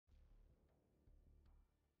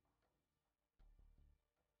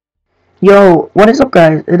Yo, what is up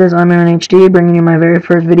guys? It is Aaron HD bringing you my very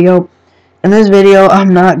first video. In this video,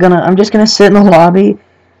 I'm just gonna sit in the lobby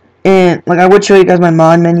and, I would show you guys my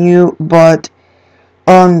mod menu, but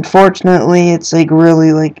unfortunately, it's,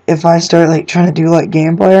 really, if I start, trying to do,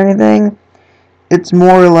 gameplay or anything, it's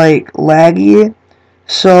more, laggy.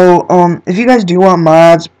 So, if you guys do want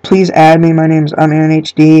mods, please add me. My name's Aaron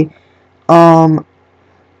HD.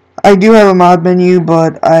 I do have a mod menu,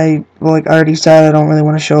 but I already said I don't really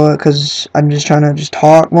want to show it because I'm just trying to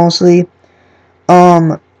talk mostly.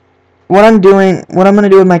 What I'm gonna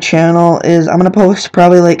do with my channel is I'm gonna post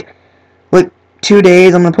probably like 2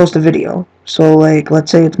 days. I'm gonna post a video. So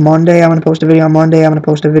let's say it's Monday, I'm gonna post a video on Monday. I'm gonna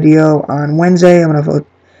post a video on Wednesday. I'm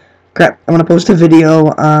gonna post a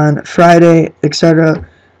video on Friday, etc.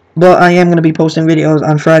 But I am gonna be posting videos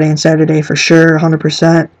on Friday and Saturday for sure,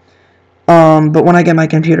 100%. But when I get my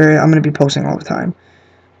computer, I'm gonna be posting all the time.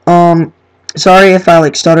 Sorry if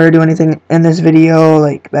I stutter or do anything in this video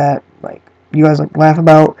that you guys laugh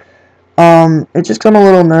about. It's just 'cause I'm a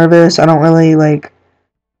little nervous. I don't really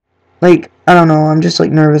I don't know. I'm just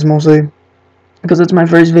nervous mostly because it's my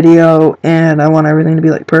first video and I want everything to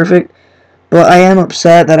be perfect. But I am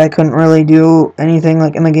upset that I couldn't really do anything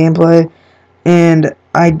in the gameplay. And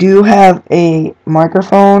I do have a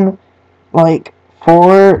microphone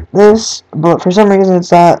for this, but for some reason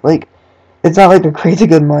it's not a crazy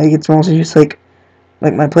good mic. It's mostly just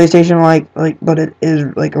my PlayStation mic, but it is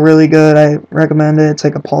really good. I recommend it. It's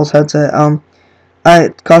a Pulse headset.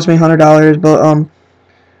 It cost me $100, but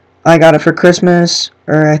I got it for Christmas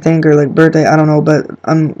or I think or birthday. I don't know, but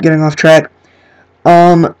I'm getting off track.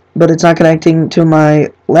 But it's not connecting to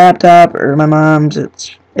my laptop or my mom's.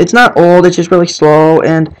 It's not old. It's just really slow.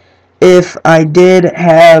 And if I did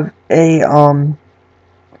have my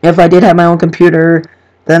own computer,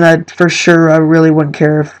 then I really wouldn't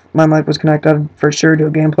care if my mic was connected. I'd for sure do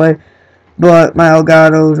a gameplay. But my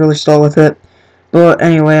Elgato is really slow with it. But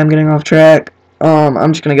anyway, I'm getting off track.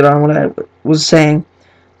 I'm just gonna get on what I was saying.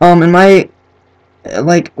 In my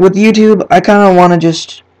with YouTube, I kind of want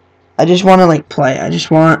to I just want to play. I just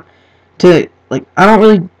want to I don't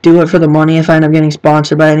really do it for the money. If I end up getting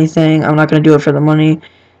sponsored by anything, I'm not gonna do it for the money.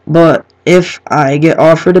 But if I get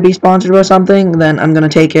offered to be sponsored by something, then I'm gonna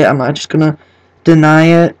take it. I'm not just gonna deny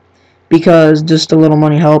it because just a little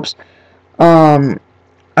money helps. I'm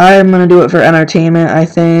gonna do it for entertainment. I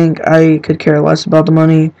think I could care less about the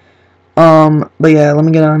money. But yeah, let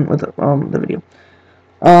me get on with the video.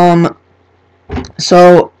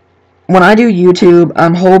 So when I do YouTube,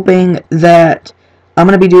 I'm hoping that I'm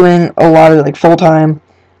gonna be doing a lot of full time.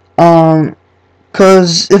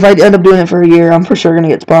 Cause if I end up doing it for a year, I'm for sure gonna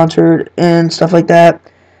get sponsored and stuff like that.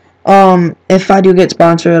 If I do get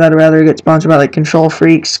sponsored, I'd rather get sponsored by Control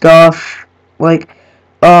Freak, Scuff,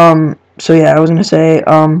 so yeah, I was gonna say,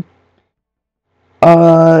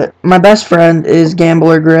 my best friend is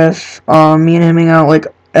Gambler Griff. Me and him hang out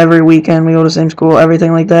every weekend. We go to the same school,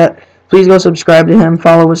 everything like that. Please go subscribe to him,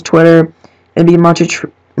 follow his Twitter. It'd be much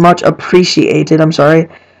appreciated. I'm sorry.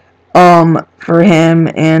 For him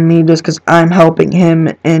and me, just because I'm helping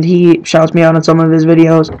him and he shouts me out on some of his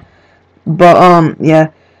videos. But yeah.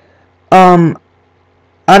 I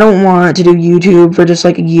don't want to do YouTube for just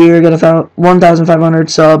a year, get 1,500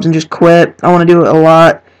 subs and just quit. I want to do it a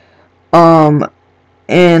lot. And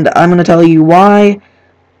I'm gonna tell you why.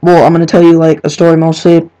 Well, I'm gonna tell you a story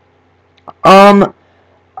mostly. I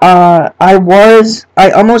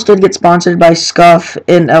almost did get sponsored by Scuff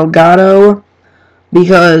and Elgato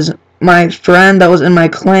because my friend that was in my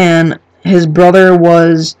clan, his brother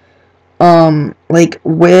was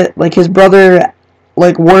his brother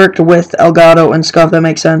worked with Elgato and Scuff. That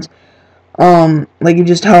makes sense. He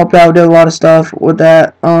just helped out, did a lot of stuff with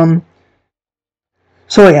that.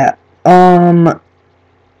 So yeah.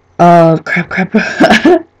 Crap.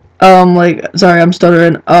 Sorry, I'm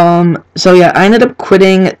stuttering. So yeah, I ended up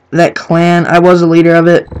quitting that clan. I was the leader of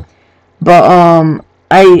it, but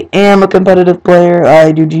I am a competitive player.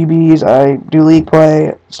 I do GBs, I do league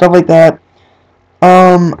play, stuff like that.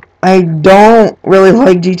 I don't really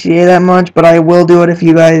like GTA that much, but I will do it if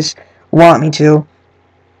you guys want me to.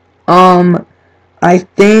 I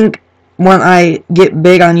think when I get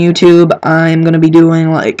big on YouTube, I'm gonna be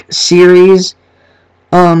doing series,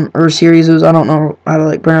 or series. I don't know how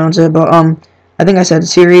to pronounce it, but I think I said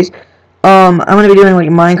series. I'm gonna be doing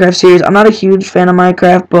Minecraft series. I'm not a huge fan of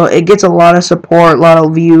Minecraft, but it gets a lot of support, a lot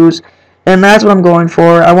of views, and that's what I'm going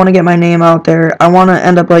for. I want to get my name out there. I want to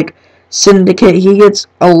end up Syndicate. He gets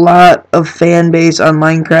a lot of fan base on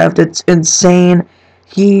Minecraft. It's insane.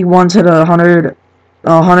 He once hit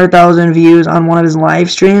 100,000 views on one of his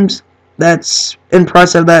live streams. That's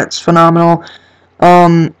impressive. That's phenomenal.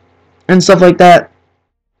 and stuff like that.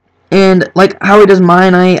 And like how he does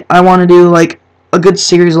mine, I want to do like a good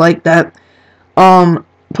series like that.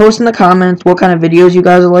 Post in the comments what kind of videos you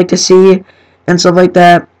guys would like to see and stuff like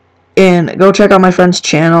that. And go check out my friend's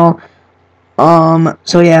channel.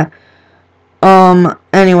 So yeah.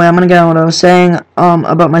 Anyway, I'm gonna get on what I was saying,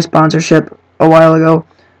 about my sponsorship a while ago.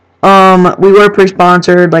 We were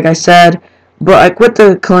pre-sponsored, like I said, but I quit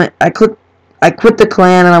the clan, I quit the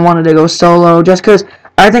clan and I wanted to go solo just because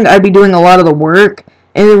I think I'd be doing a lot of the work,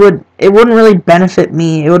 and it wouldn't really benefit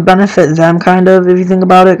me. It would benefit them, kind of, if you think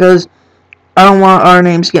about it, because I don't want our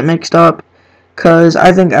names to get mixed up, because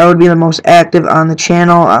I think I would be the most active on the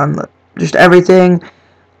channel, on just everything.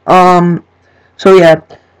 So yeah.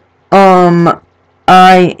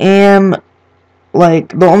 I am,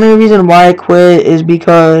 like, the only reason why I quit is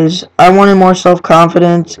because I wanted more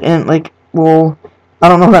self-confidence, and, like, well, I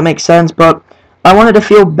don't know if that makes sense, but I wanted to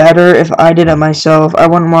feel better if I did it myself. I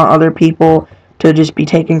wouldn't want other people to just be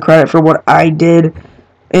taking credit for what I did,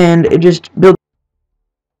 and it just builds.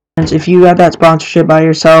 If you got that sponsorship by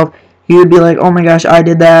yourself, you would be like, oh my gosh, I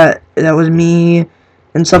did that, that was me,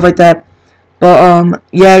 and stuff like that. But,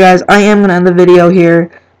 yeah, guys, I am gonna end the video here.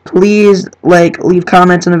 Please, like, leave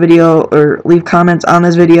comments in the video, or leave comments on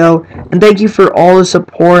this video, and thank you for all the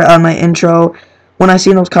support on my intro. When I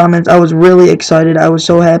seen those comments, I was really excited. I was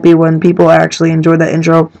so happy when people actually enjoyed that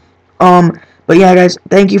intro. But yeah, guys,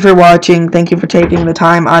 thank you for watching. Thank you for taking the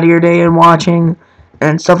time out of your day and watching,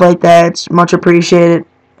 and stuff like that. It's much appreciated.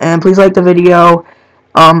 And please like the video.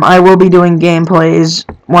 I will be doing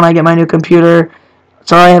gameplays when I get my new computer.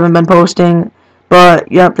 Sorry I haven't been posting.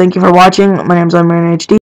 But, yep, thank you for watching. My name's Unmarried HD.